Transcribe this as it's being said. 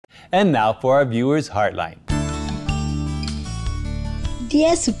And now for our viewers' Heartline.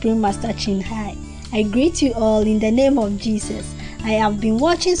 Dear Supreme Master Chin Hai, I greet you all in the name of Jesus. I have been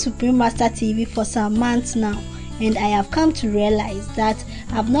watching Supreme Master TV for some months now, and I have come to realize that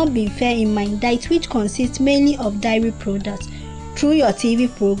I have not been fair in my diet, which consists mainly of dairy products. Through your TV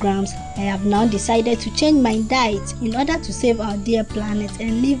programs, I have now decided to change my diet in order to save our dear planet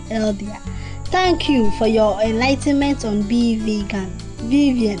and live healthier. Thank you for your enlightenment on being vegan.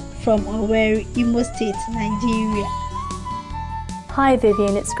 Vivian from Owerri, Imo State, Nigeria. Hi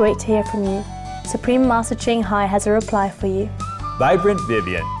Vivian, it's great to hear from you. Supreme Master Ching Hai has a reply for you. Vibrant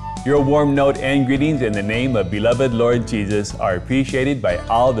Vivian, your warm note and greetings in the name of beloved Lord Jesus are appreciated by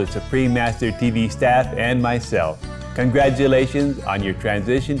all the Supreme Master TV staff and myself. Congratulations on your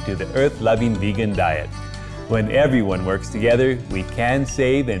transition to the earth-loving vegan diet. When everyone works together, we can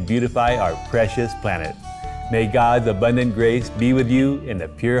save and beautify our precious planet. May God's abundant grace be with you and the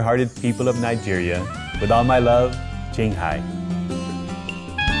pure-hearted people of Nigeria. With all my love, Ching Hai.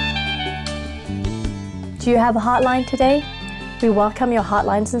 Do you have a Heartline today? We welcome your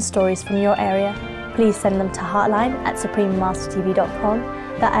Heartlines and stories from your area. Please send them to heartline@suprememastertv.com,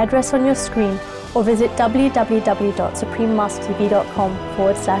 the address on your screen, or visit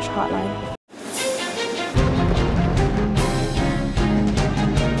www.suprememastertv.com/Heartline.